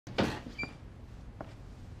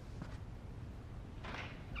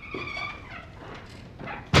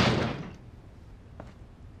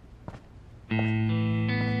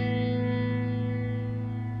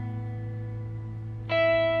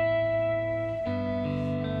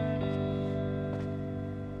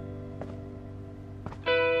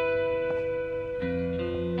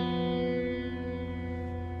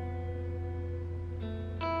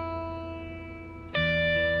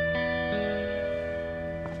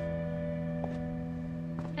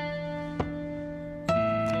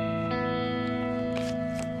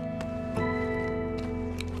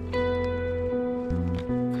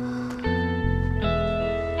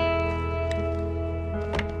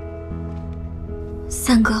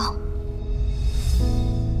三哥，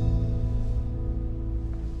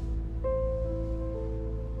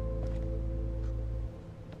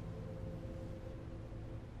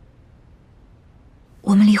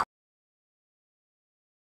我们离婚。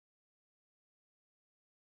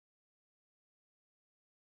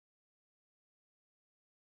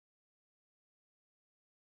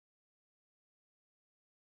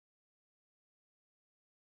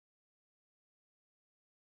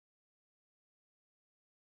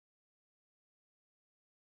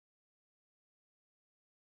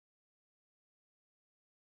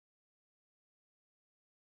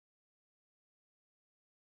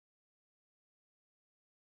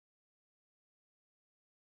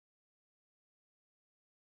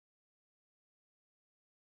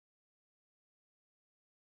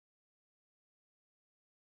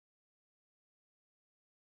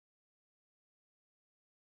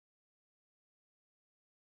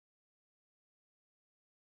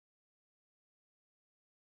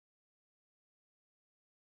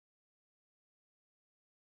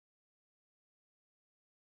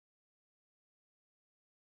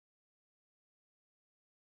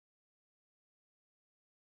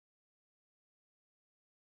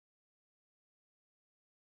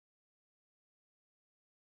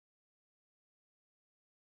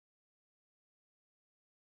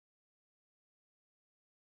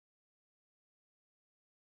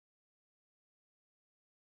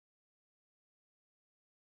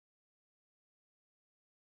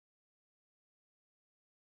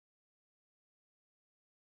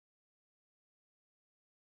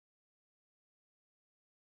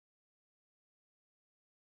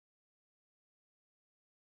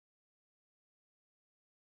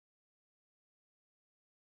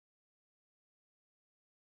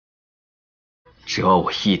只要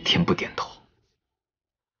我一天不点头，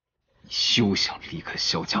你休想离开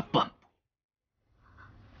萧家半步。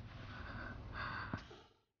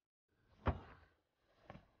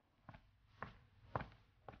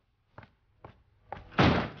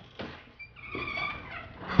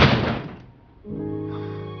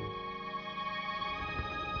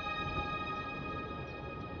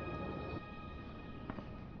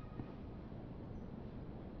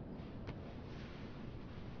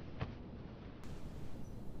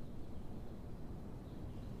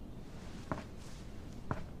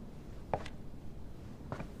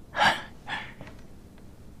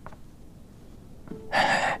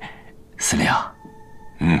司令，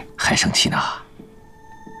还生气呢？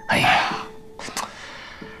哎呀，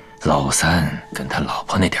老三跟他老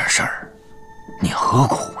婆那点事儿，你何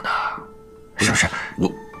苦呢？是不是？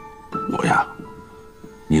我呀，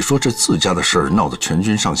你说这自家的事儿闹得全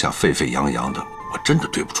军上下沸沸扬扬的，我真的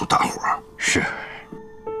对不住大伙儿。是，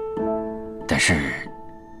但是，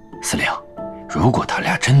司令，如果他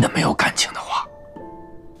俩真的没有感情的话，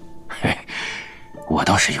嘿，我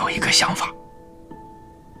倒是有一个想法。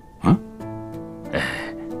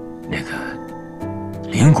那个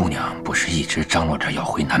林姑娘不是一直张罗着要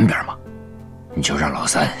回南边吗？你就让老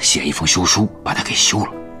三写一封休书，把她给休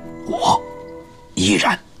了。我依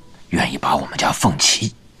然愿意把我们家凤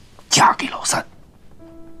琪嫁给老三。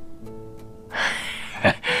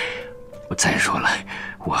再说了，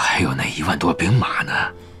我还有那1万多兵马呢。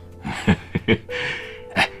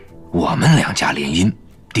哎，我们两家联姻，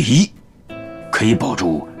第一，可以保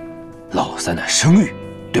住老三的声誉，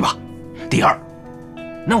对吧？第二，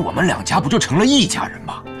那我们两家不就成了一家人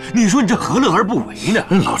吗？你说你这何乐而不为呢？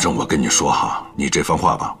老郑，我跟你说哈，你这番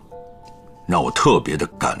话吧，让我特别的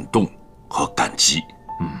感动和感激。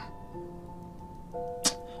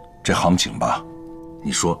这行情吧，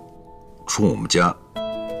你说，出我们家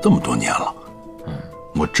这么多年了，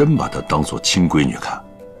我真把她当做亲闺女看，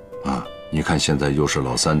啊，你看现在又是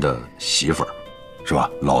老三的媳妇儿，是吧？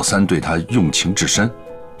老三对她用情至深，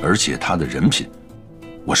而且她的人品，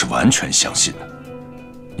我是完全相信的。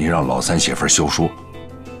你让老三写份休书，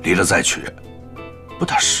离了再娶，不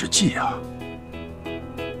大实际呀。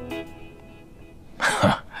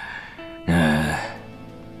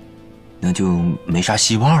那就没啥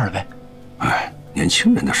希望了呗。哎，年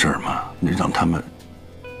轻人的事儿嘛，你让他们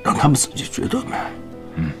自己决断呗。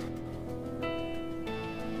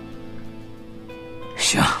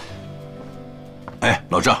行。哎，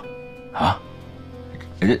老郑，啊，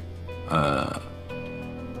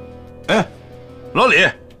哎，老李，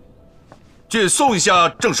去送一下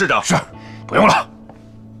郑市长。是，不用了。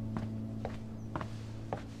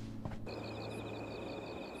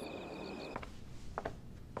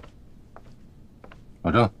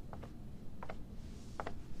老郑，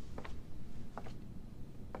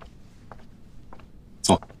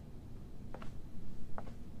坐。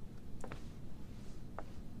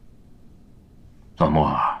老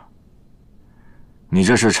莫，你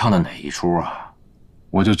这是唱的哪一出啊？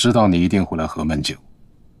我就知道你一定会来喝闷酒，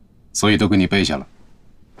所以都给你备下了。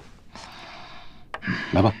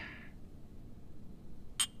来吧。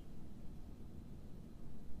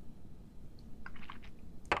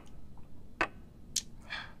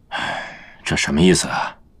这什么意思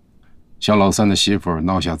啊？肖老三的媳妇儿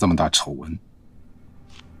闹下这么大丑闻，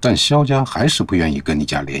但肖家还是不愿意跟你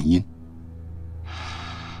家联姻。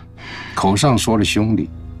口上说了兄弟，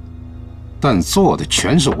但做的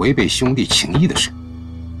全是违背兄弟情义的事。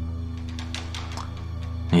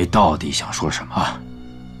你到底想说什么？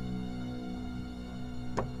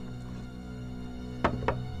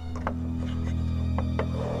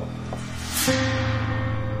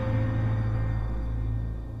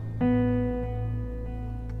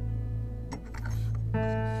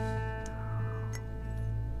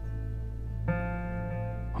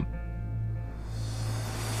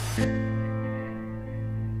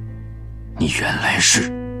你原来是……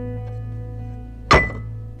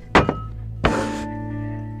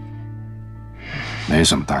没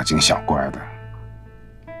什么大惊小怪的，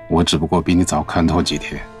我只不过比你早看透几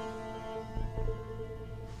天。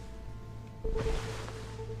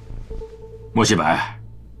莫西白，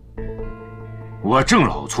我郑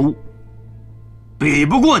老粗比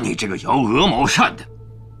不过你这个摇鹅毛扇的，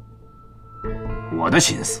我的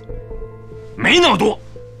心思没那么多。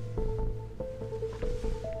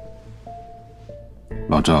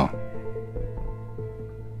老郑，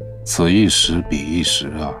此一时彼一时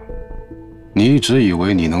啊！你一直以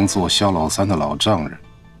为你能做肖老三的老丈人，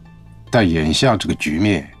但眼下这个局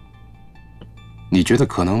面，你觉得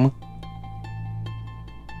可能吗？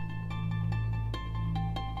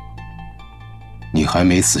你还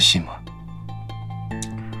没死心吗？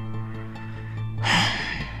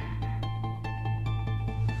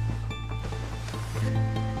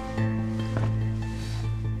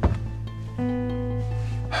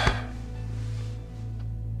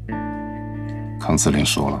康司令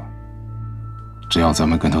说了，只要咱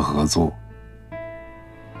们跟他合作，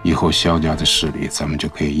以后萧家的势力咱们就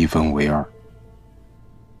可以一分为二。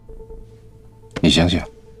你想想，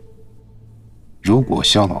如果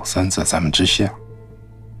萧老三在咱们之下，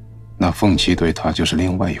那凤七对他就是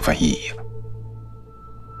另外一番意义了。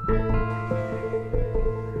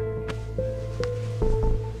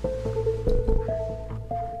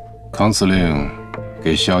康司令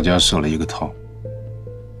给萧家设了一个套。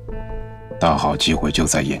大好机会就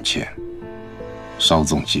在眼前，稍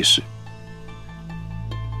纵即逝。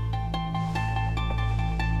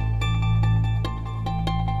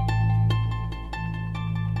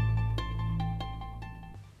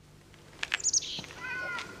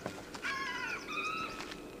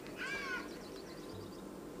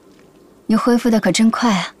你恢复的可真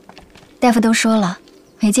快啊！大夫都说了，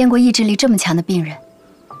没见过意志力这么强的病人。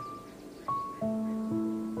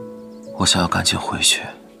我想要赶紧回去。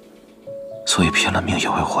所以拼了命也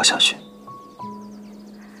会活下去。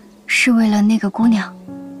是为了那个姑娘？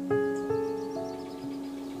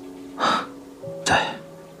对。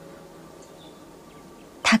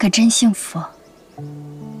她可真幸福。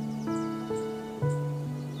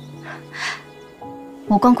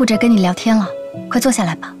我光顾着跟你聊天了，快坐下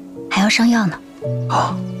来吧，还要上药呢。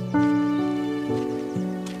好。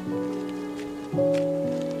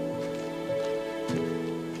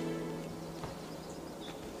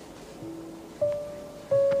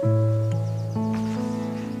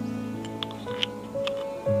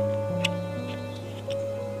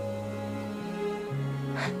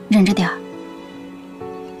忍着点儿。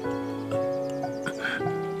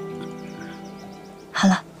好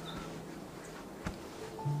了。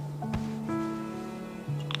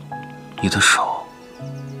你的手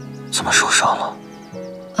怎么受伤了？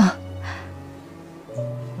啊，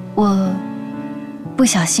我不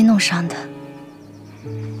小心弄伤的。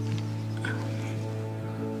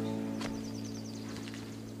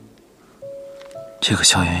这个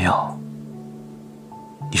消炎药，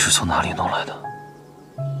你是从哪里弄来的？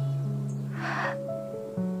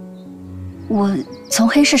我从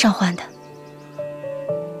黑市上换的。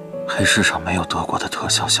黑市上没有德国的特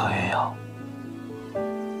效消炎药。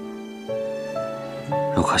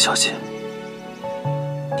如可小姐，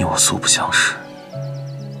你我素不相识，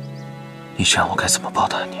你这样我该怎么报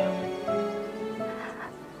答你？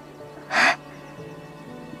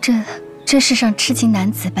这世上痴情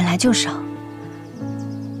男子本来就少，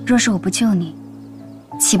若是我不救你，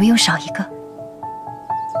岂不又少一个？